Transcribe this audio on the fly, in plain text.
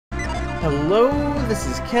Hello, this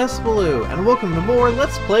is Baloo, and welcome to more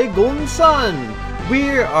Let's Play Golden Sun!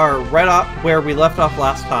 We are right up where we left off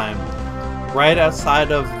last time, right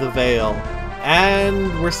outside of the Vale,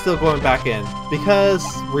 and we're still going back in, because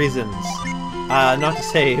reasons. Not to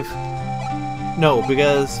save. No,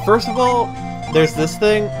 because first of all, there's this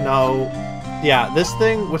thing, this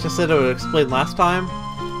thing, which I said I would explain last time.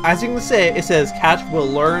 As you can see, it says catch will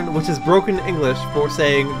learn, which is broken English for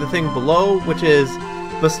saying the thing below, which is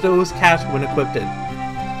bestows catch when equipped.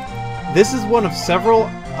 This is one of several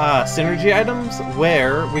synergy items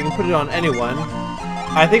where we can put it on anyone.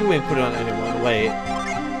 I think we can put it on anyone, wait.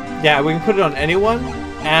 Yeah, we can put it on anyone,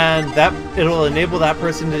 and that it'll enable that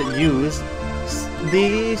person to use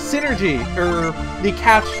the synergy, or the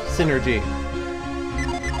catch synergy,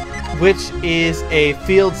 which is a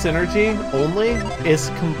field synergy only.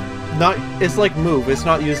 It's like move, it's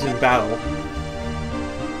not used in battle.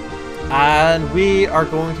 And we are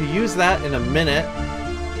going to use that in a minute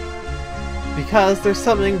because there's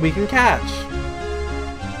something we can catch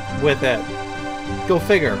with it. Go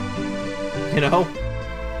figure, you know?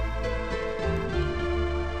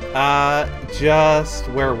 Just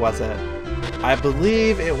where was it? I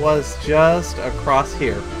believe it was just across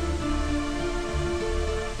here.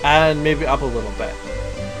 And maybe up a little bit.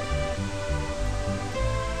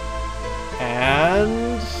 And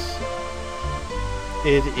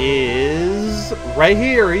it is right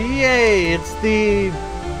here. Yay! It's the...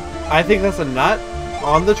 I think that's a nut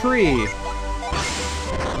on the tree.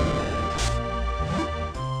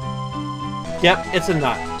 Yep, it's a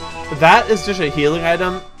nut. That is just a healing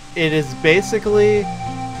item. It is basically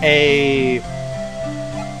a...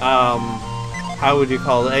 how would you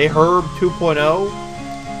call it? A herb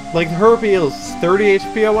 2.0. Like, the herb heals 30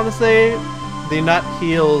 HP, I want to say. The nut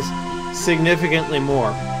heals significantly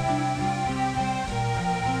more.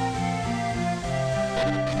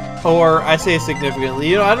 Or, I say significantly,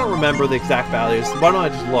 you know, I don't remember the exact values. Why don't I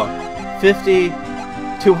just look? 50,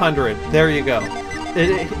 200, there you go.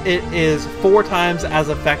 It is 4 times as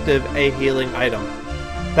effective a healing item.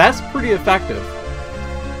 That's pretty effective.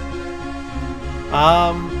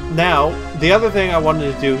 Now, the other thing I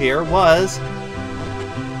wanted to do here was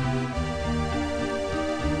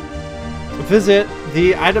visit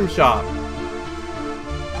the item shop.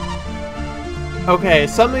 Okay,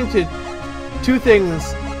 two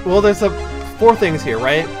things. Well, there's 4 things here,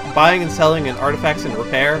 right? Buying and selling and artifacts and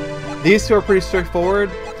repair. These 2 are pretty straightforward.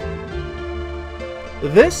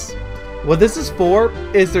 What this is for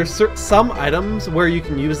is there's some items where you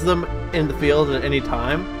can use them in the field at any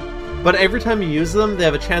time, but every time you use them, they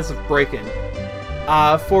have a chance of breaking.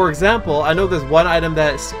 For example, I know there's one item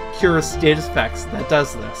that cures status effects that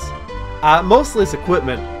does this. Mostly it's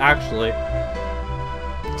equipment, actually.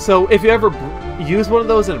 So if you ever use one of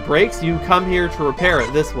those and it breaks, you come here to repair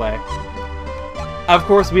it this way. Of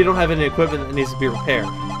course, we don't have any equipment that needs to be repaired.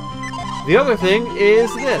 The other thing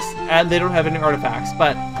is this, and they don't have any artifacts,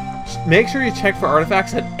 but make sure you check for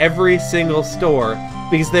artifacts at every single store,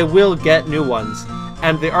 because they will get new ones.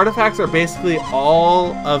 And the artifacts are basically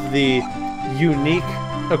all of the unique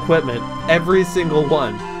equipment, every single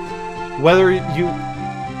one.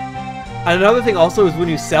 Another thing also is when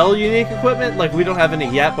you sell unique equipment, like we don't have any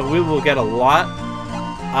yet, but we will get a lot,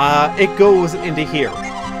 it goes into here.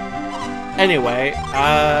 Anyway,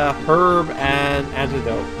 herb and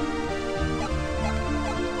antidote.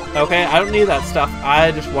 Okay, I don't need that stuff,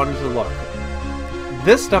 I just wanted to look.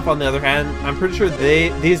 This stuff, on the other hand, I'm pretty sure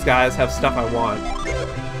these guys have stuff I want.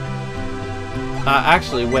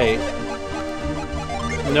 Actually, wait.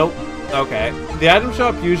 Nope. Okay. The item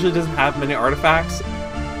shop usually doesn't have many artifacts,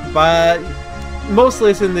 but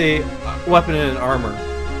mostly it's in the weapon and armor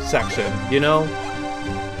section, you know?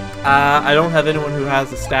 I don't have anyone who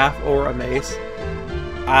has a staff or a mace.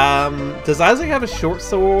 Does Isaac have a short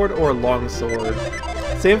sword or a long sword?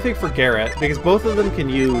 Same thing for Garrett, because both of them can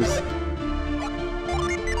use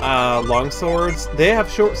long swords. They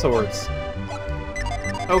have short swords.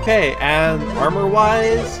 Okay, and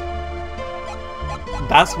armor-wise,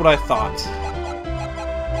 that's what I thought.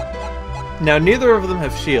 Now, neither of them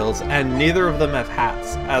have shields, and neither of them have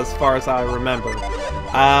hats, as far as I remember.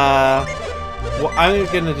 Well, I'm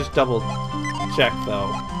gonna just double check,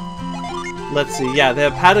 though. Let's see, yeah, they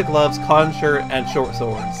have padded gloves, cotton shirt, and short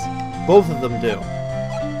swords. Both of them do.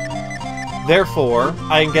 Therefore,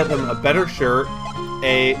 I can get them a better shirt,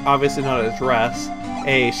 obviously not a dress,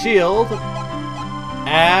 a shield,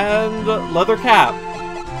 and leather cap.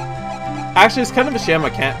 Actually, it's kind of a shame I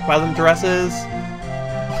can't buy them dresses.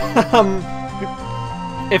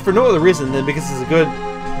 If for no other reason than because it's a good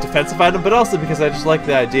defensive item, but also because I just like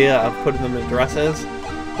the idea of putting them in dresses.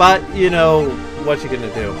 But, you know, what you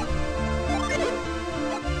gonna do?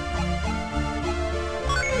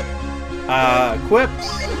 Equipped.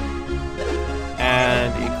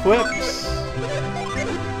 And equipped.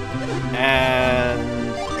 And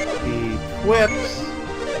equipped.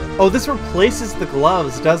 Oh, this replaces the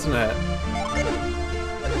gloves, doesn't it?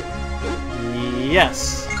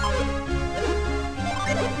 Yes.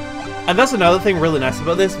 And that's another thing really nice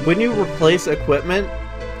about this. When you replace equipment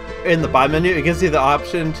in the buy menu, it gives you the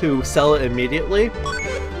option to sell it immediately.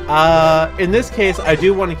 In this case, I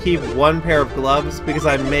do want to keep one pair of gloves because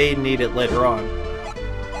I may need it later on.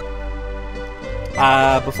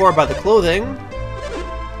 Before I buy the clothing,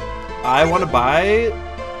 I want to buy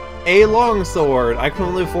a longsword. I can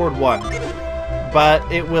only afford one, but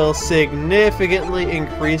it will significantly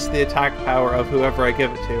increase the attack power of whoever I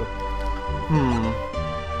give it to.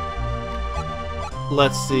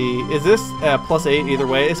 Let's see. Is this +8 either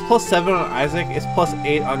way? It's +7 on Isaac. It's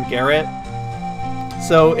 +8 on Garrett.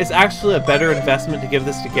 So it's actually a better investment to give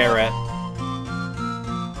this to Garrett.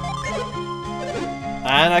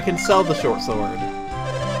 And I can sell the short sword.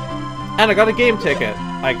 And I got a game ticket,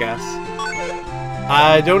 I guess.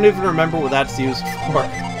 I don't even remember what that's used for.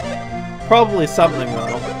 Probably something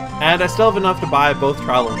though. And I still have enough to buy both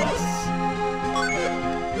travel vests.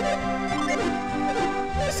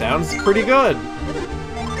 Sounds pretty good.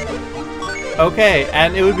 Okay,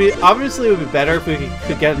 and it would be, obviously it would be better if we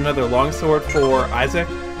could get another longsword for Isaac,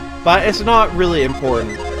 but it's not really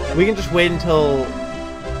important. We can just wait until,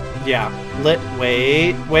 yeah,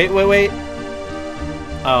 wait.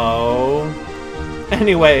 Oh.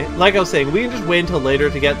 Anyway, like I was saying, we can just wait until later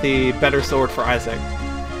to get the better sword for Isaac.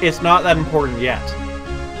 It's not that important yet.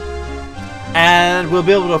 And we'll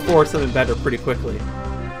be able to afford something better pretty quickly.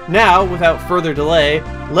 Now, without further delay,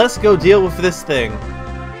 let's go deal with this thing.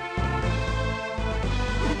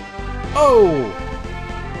 Oh!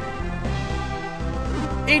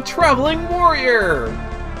 A traveling warrior!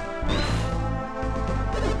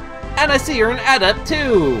 And I see you're an adept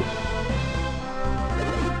too!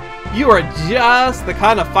 You are just the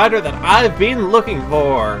kind of fighter that I've been looking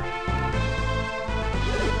for!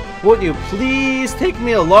 Won't you please take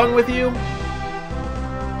me along with you?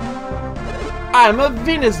 I'm a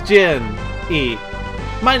Venus Djinn!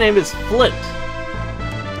 My name is Flint.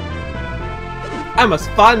 I must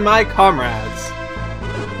find my comrades.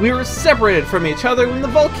 We were separated from each other when the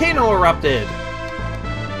volcano erupted.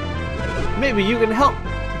 Maybe you can help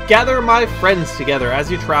gather my friends together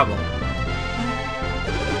as you travel.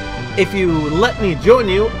 If you let me join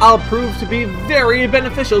you, I'll prove to be very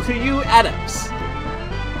beneficial to you adepts.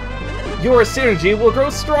 Your synergy will grow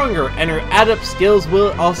stronger and your adept skills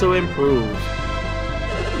will also improve.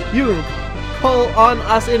 You can call on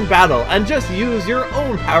us in battle and just use your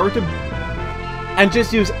own power to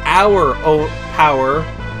our own power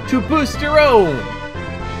to boost your own.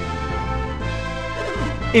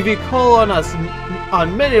 If you call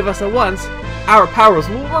on many of us at once, our powers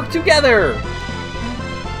will work together.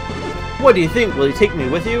 What do you think? Will you take me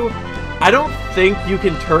with you? I don't think you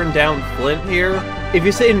can turn down Flint here. If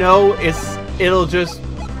you say no, it's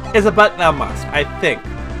a bet thou must, I think.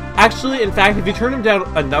 Actually, in fact, if you turn him down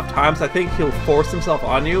enough times, I think he'll force himself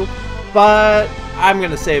on you. But I'm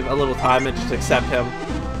gonna save a little time and just accept him.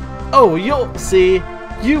 Oh, you'll see.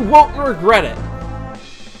 You won't regret it.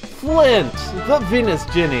 Flint, the Venus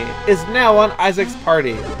Djinn, is now on Isaac's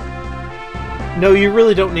party. No, you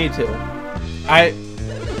really don't need to.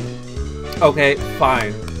 Okay,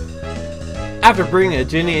 fine. After bringing a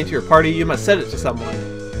Djinn into your party, you must set it to someone.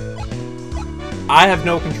 I have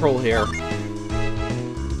no control here.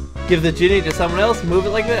 Give the Djinn to someone else, move it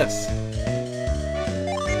like this.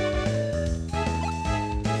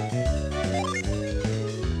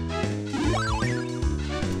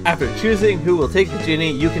 After choosing who will take the Djinn,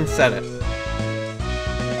 you can set it.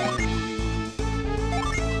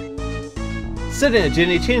 Setting a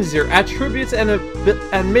Djinn changes your attributes and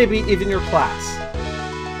maybe even your class.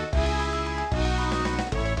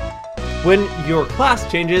 When your class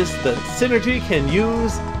changes, the synergy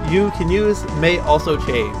you can use may also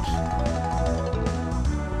change.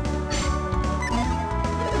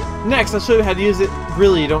 Next, I'll show you how to use it.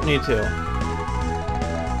 Really, you don't need to.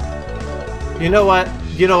 You know what?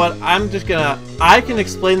 I can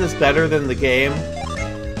explain this better than the game.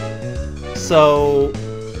 So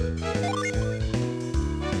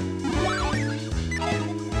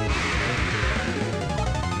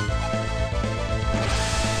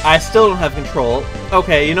I still don't have control.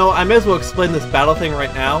 Okay, you know, I may as well explain this battle thing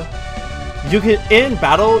right now. In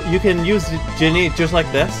battle, you can use Djinn just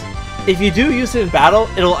like this. If you do use it in battle,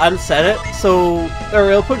 it'll unset it, or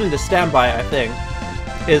it'll put it into standby, I think,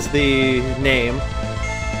 is the name.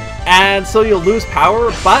 And so you'll lose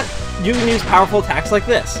power, but you can use powerful attacks like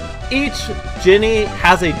this. Each Jinny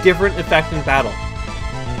has a different effect in battle.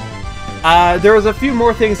 There's a few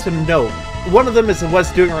more things to note. One of them is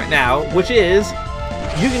what's doing right now, which is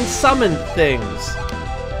you can summon things.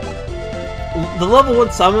 The level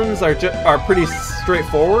 1 summons are pretty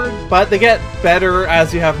straightforward, but they get better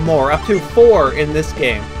as you have more, up to 4 in this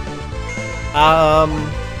game.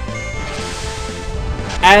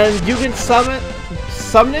 And you can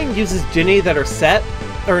summoning uses Jinny that are set,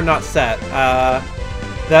 or not set,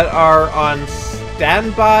 that are on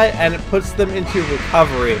standby, and it puts them into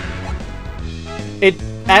recovery.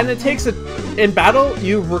 And it takes in battle,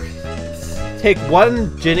 you take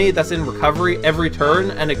one Jinny that's in recovery every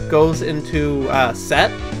turn, and it goes into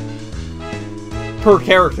set per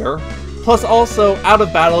character. Plus, also out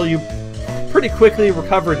of battle, you pretty quickly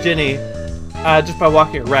recover Jinny just by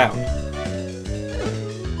walking around.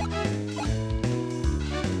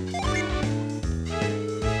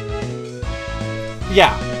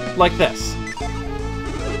 Yeah, like this.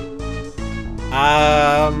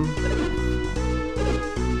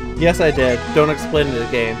 Yes, I did. Don't explain it in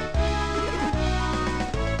the game.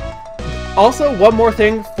 Also, one more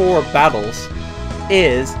thing for battles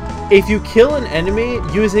is if you kill an enemy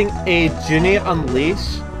using a Jinny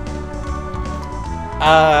Unleash,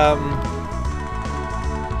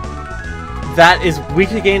 that is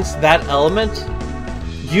weak against that element,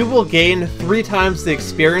 you will gain 3 times the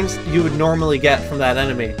experience you would normally get from that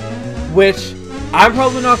enemy. Which I'm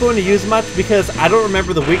probably not going to use much because I don't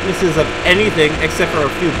remember the weaknesses of anything except for a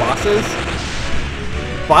few bosses.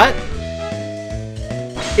 But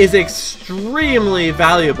is extremely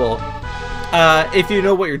valuable if you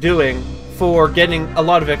know what you're doing for getting a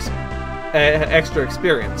lot of extra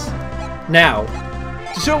experience. Now,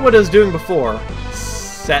 to show what I was doing before,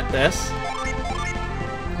 set this.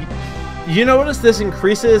 You notice this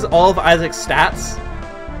increases all of Isaac's stats?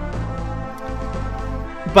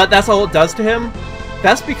 But that's all it does to him.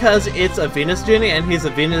 That's because it's a Venus Jinny and he's a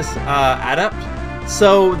Venus Adept.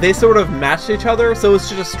 So they sort of match each other, so it's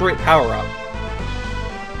just a straight power-up.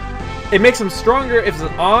 It makes him stronger if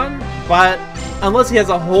it's on, but unless he has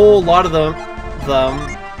a whole lot of them,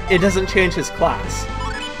 it doesn't change his class.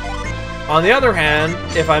 On the other hand,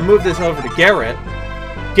 if I move this over to Garrett,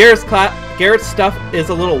 Garrett's stuff is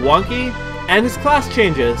a little wonky, and his class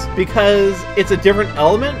changes because it's a different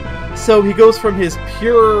element. So he goes from his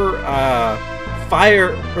pure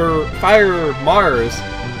Fire Mars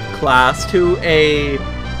class to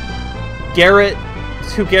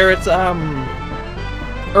Garrett's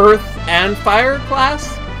Earth and Fire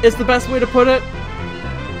class is the best way to put it.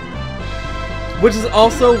 Which is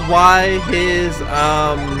also why his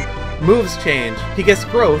moves change. He gets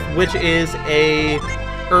Growth, which is a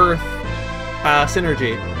Earth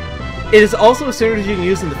synergy. It is also a synergy you can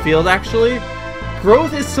use in the field, actually.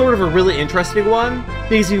 Growth is sort of a really interesting one,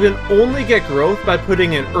 because you can only get Growth by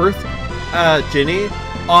putting an Earth Jinny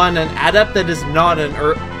on an Adept that is not an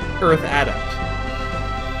Earth Adept.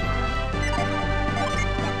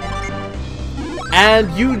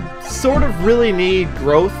 And you sort of really need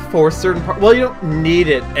Growth for certain parts. Well, you don't need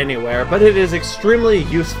it anywhere, but it is extremely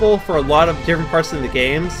useful for a lot of different parts of the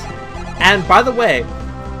games. And by the way,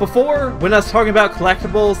 before, when I was talking about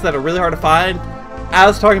collectibles that are really hard to find, I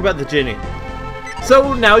was talking about the Jinny.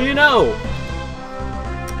 So now you know!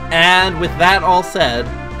 And with that all said,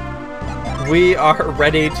 we are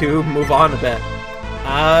ready to move on a bit.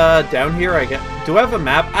 Down here I get... Do I have a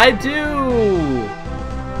map? I do!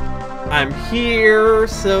 I'm here,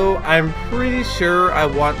 so I'm pretty sure I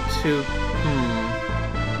want to...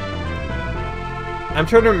 I'm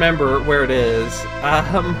trying to remember where it is.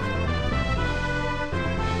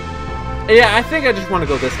 Yeah, I think I just want to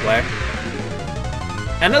go this way.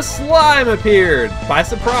 And a slime appeared! By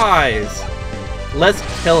surprise! Let's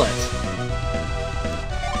kill it.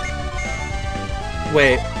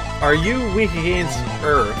 Wait, are you weak against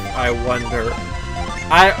Earth, I wonder?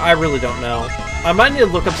 I really don't know. I might need to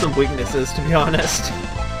look up some weaknesses, to be honest.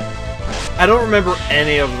 I don't remember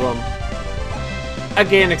any of them.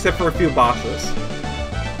 Again, except for a few bosses.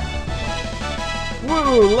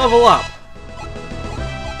 Woo! Level up!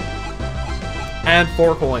 And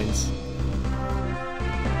 4 coins.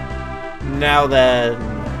 Now then...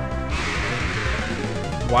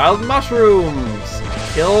 Wild mushrooms!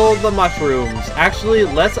 Kill the mushrooms. Actually,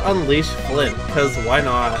 let's unleash Flint, because why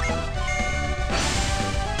not?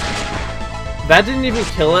 That didn't even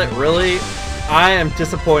kill it, really? I am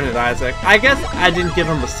disappointed, Isaac. I guess I didn't give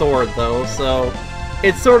him a sword, though, so...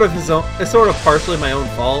 It's sort of his own... It's sort of partially my own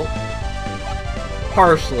fault.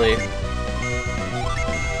 Partially.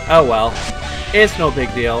 Oh well. It's no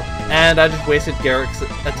big deal. And I just wasted Garrick's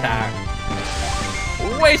attack.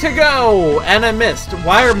 Way to go! And I missed.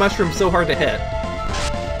 Why are mushrooms so hard to hit?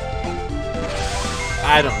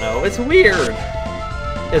 I don't know. It's weird.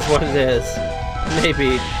 Is what it is.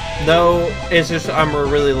 Maybe. No, it's just I'm a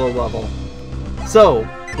really low level. So,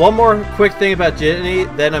 one more quick thing about Ginny,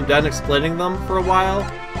 then I'm done explaining them for a while.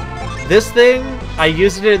 This thing, I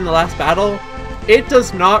used it in the last battle. It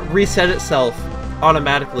does not reset itself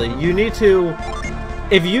automatically. You need to,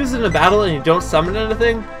 if you use it in a battle and you don't summon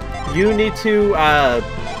anything, you need to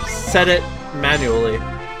set it manually.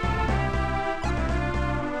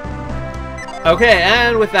 Okay,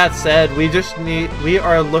 and with that said, we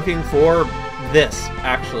are looking for this,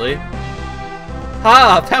 actually.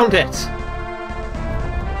 Ha! Found it!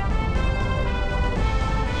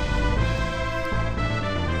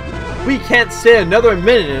 We can't stay another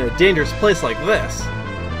minute in a dangerous place like this.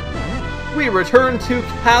 We return to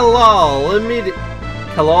Kalal immediately.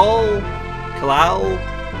 Kalal?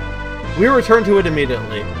 We return to it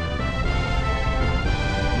immediately.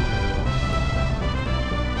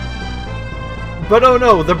 But oh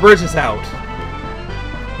no, the bridge is out.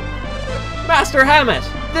 Master Hammet,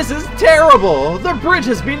 this is terrible! The bridge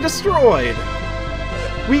has been destroyed!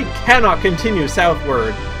 We cannot continue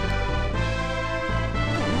southward.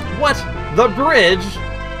 What? The bridge?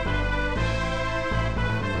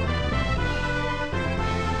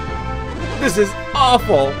 This is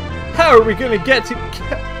awful! How are we gonna get to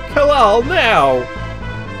Kalal now?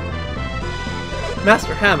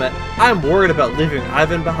 Master Hammet, I'm worried about leaving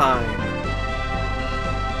Ivan behind.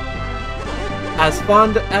 As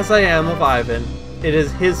fond as I am of Ivan, it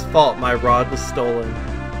is his fault my rod was stolen.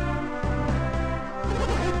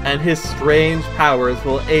 And his strange powers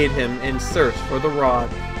will aid him in search for the rod.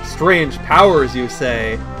 Strange powers, you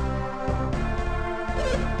say?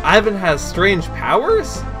 Ivan has strange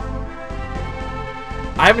powers?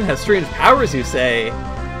 Ivan has strange powers, you say?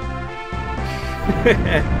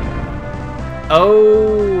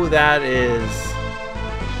 Oh, that is...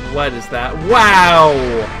 What is that?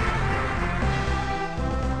 Wow!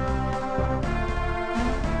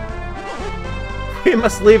 We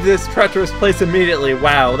must leave this treacherous place immediately.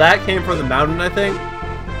 Wow, that came from the mountain, I think?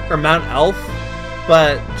 Or Mount Elf?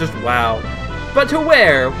 But, just wow. But to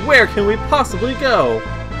where? Where can we possibly go?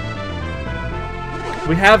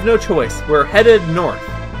 We have no choice. We're headed north.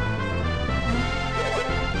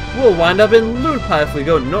 We'll wind up in Ludpa if we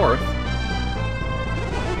go north.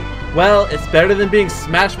 Well, it's better than being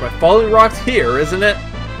smashed by falling rocks here, isn't it?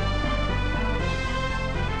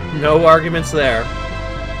 No arguments there.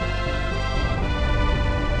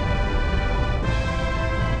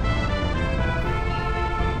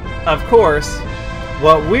 Of course,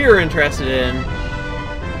 what we're interested in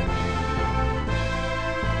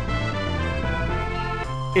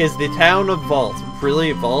is the town of Vault.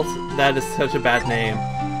 Really, Vault? That is such a bad name.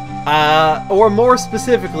 Or more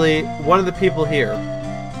specifically, one of the people here.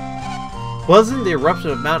 Wasn't the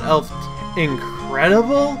eruption of Mount Elf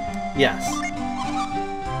incredible? Yes.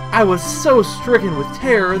 I was so stricken with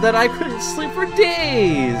terror that I couldn't sleep for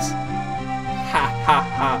days! Ha ha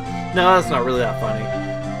ha. No, that's not really that funny.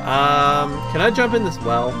 Can I jump in this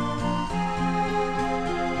well?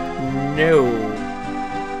 No.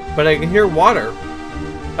 But I can hear water.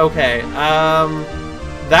 Okay,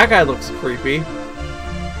 that guy looks creepy.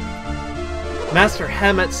 Master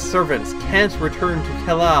Hammet's servants can't return to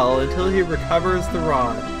Kalal until he recovers the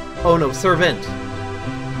rod. Oh no, servant.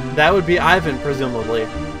 That would be Ivan, presumably.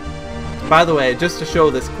 By the way, just to show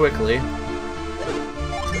this quickly,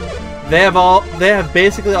 they have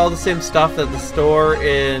basically all the same stuff that the store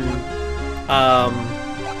in, well,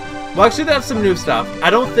 actually they have some new stuff. I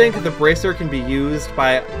don't think the bracer can be used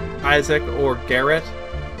by Isaac or Garrett.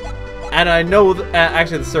 And I know,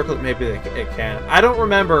 actually the circlet, maybe it can. I don't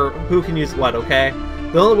remember who can use what, okay?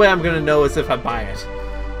 The only way I'm gonna know is if I buy it.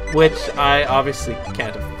 Which I obviously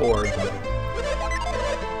can't afford.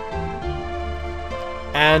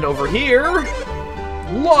 And over here,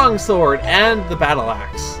 longsword and the battle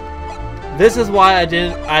axe. This is why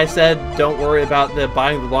I said don't worry about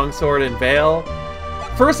buying the longsword in Vale.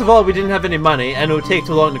 First of all, we didn't have any money, and it would take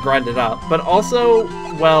too long to grind it up. But also,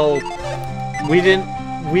 well, we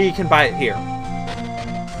can buy it here.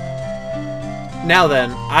 Now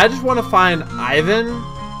then, I just want to find Ivan,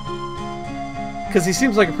 because he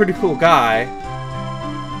seems like a pretty cool guy.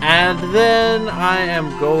 And then I am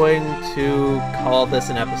going to call this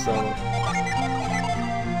an episode.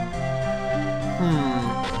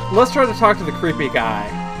 Let's try to talk to the creepy guy.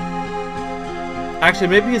 Actually,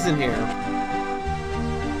 maybe he's in here.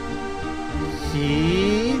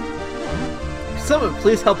 Can someone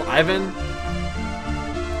please help Ivan?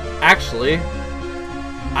 Actually,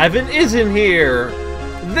 Ivan is in here!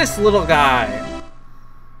 This little guy!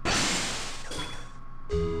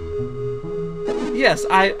 Yes,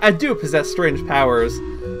 I do possess strange powers.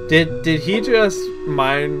 Did he just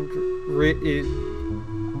mind read?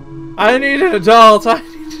 I need an adult! I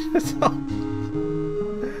need an adult!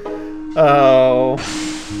 Oh.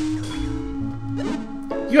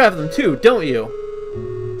 You have them too, don't you?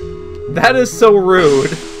 That is so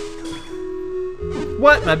rude.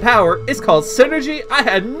 What? My power is called synergy? I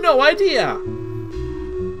had no idea!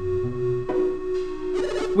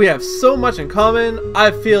 We have so much in common,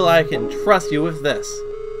 I feel I can trust you with this.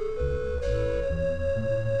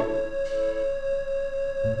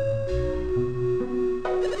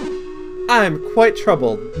 I am quite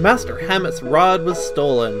troubled. Master Hammet's rod was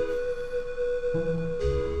stolen.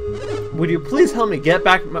 Would you please help me get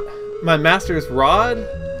back my master's rod?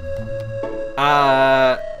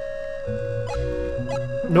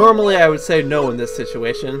 Normally I would say no in this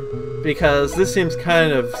situation, because this seems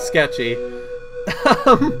kind of sketchy.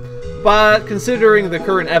 But considering the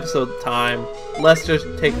current episode time, let's just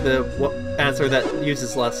take the answer that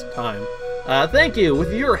uses less time. Thank you.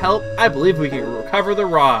 With your help, I believe we can recover the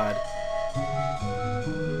rod.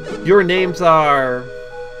 Your names are...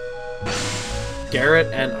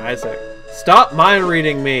 Garrett and Isaac. Stop mind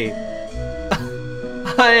reading me.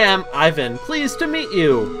 I am Ivan. Pleased to meet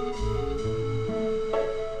you.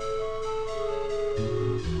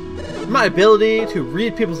 My ability to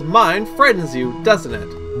read people's mind frightens you, doesn't it?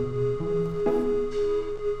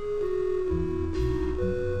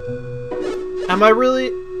 Am I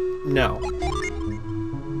really? No.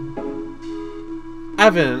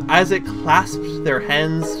 Ivan and Isaac clasped their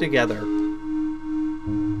hands together.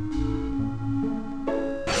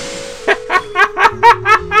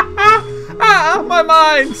 Ah, my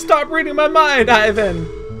mind! Stop reading my mind, Ivan!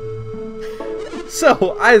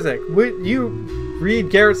 So, Isaac, would you read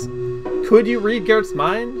Garrett's... Could you read Garrett's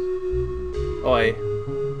mind? Oi.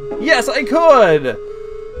 Yes, I could!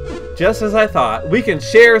 Just as I thought. We can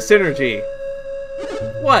share synergy.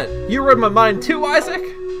 What? You read my mind too, Isaac?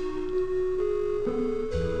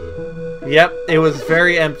 Yep, it was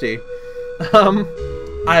very empty.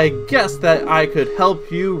 I guess that I could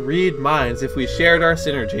help you read minds if we shared our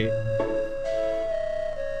synergy.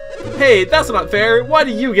 Hey, that's not fair! Why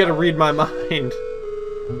do you get to read my mind?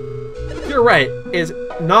 You're right, it's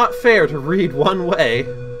not fair to read one way.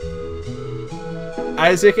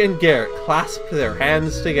 Isaac and Garrett clasped their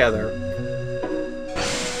hands together.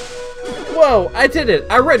 Whoa, I did it!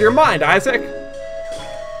 I read your mind, Isaac!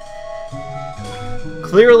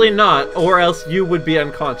 Clearly not, or else you would be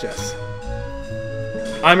unconscious.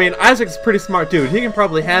 I mean, Isaac's a pretty smart dude. He can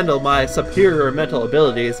probably handle my superior mental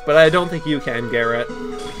abilities, but I don't think you can, Garrett.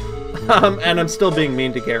 And I'm still being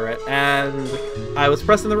mean to Garrett, and I was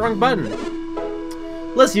pressing the wrong button.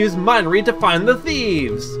 Let's use mind read to find the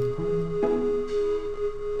thieves!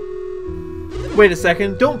 Wait a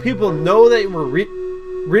second, don't people know that we're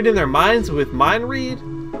reading their minds with mind read?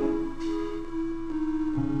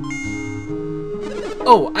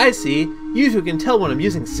 Oh, I see. You two can tell when I'm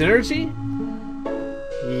using synergy?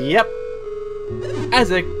 Yep.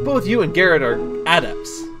 Isaac, both you and Garrett are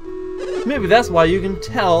adepts. Maybe that's why you can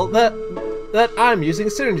tell that I'm using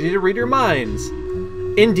synergy to read your minds.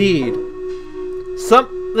 Indeed.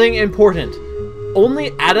 Something important. Only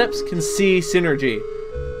adepts can see synergy.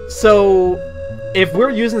 So, if we're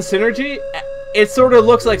using synergy, it sort of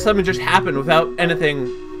looks like something just happened without anything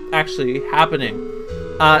actually happening.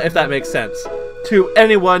 If that makes sense. To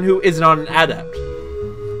anyone who is not an adept.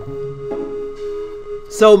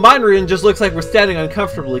 So mind reading just looks like we're standing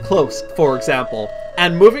uncomfortably close, for example.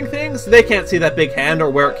 And moving things, they can't see that big hand or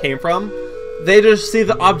where it came from. They just see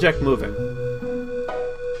the object moving.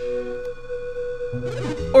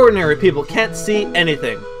 Ordinary people can't see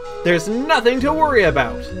anything. There's nothing to worry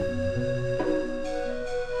about.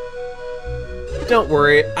 Don't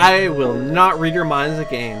worry, I will not read your minds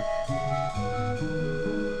again.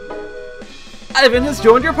 Ivan has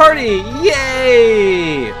joined your party!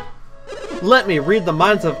 Yay! Let me read the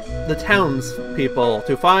minds of the townspeople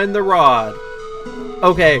to find the rod.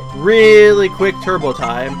 Okay, really quick turbo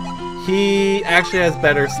time. He actually has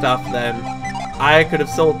better stuff than I could have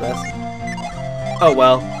sold this. Oh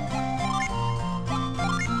well.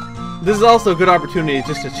 This is also a good opportunity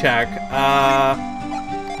just to check.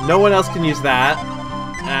 No one else can use that.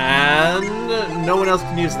 And no one else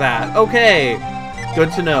can use that. Okay,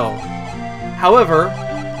 good to know. However,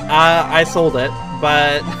 I sold it,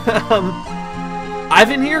 but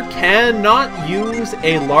Ivan here cannot use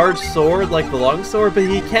a large sword like the long sword, but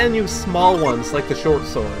he can use small ones like the short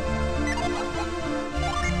sword.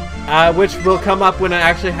 Which will come up when I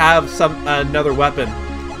actually have another weapon.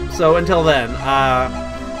 So until then,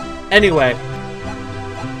 anyway,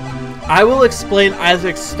 I will explain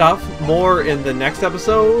Isaac's stuff more in the next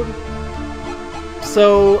episode.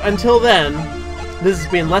 So until then, this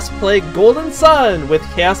has been Let's Play Golden Sun with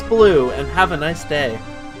Chaos Blue, and have a nice day.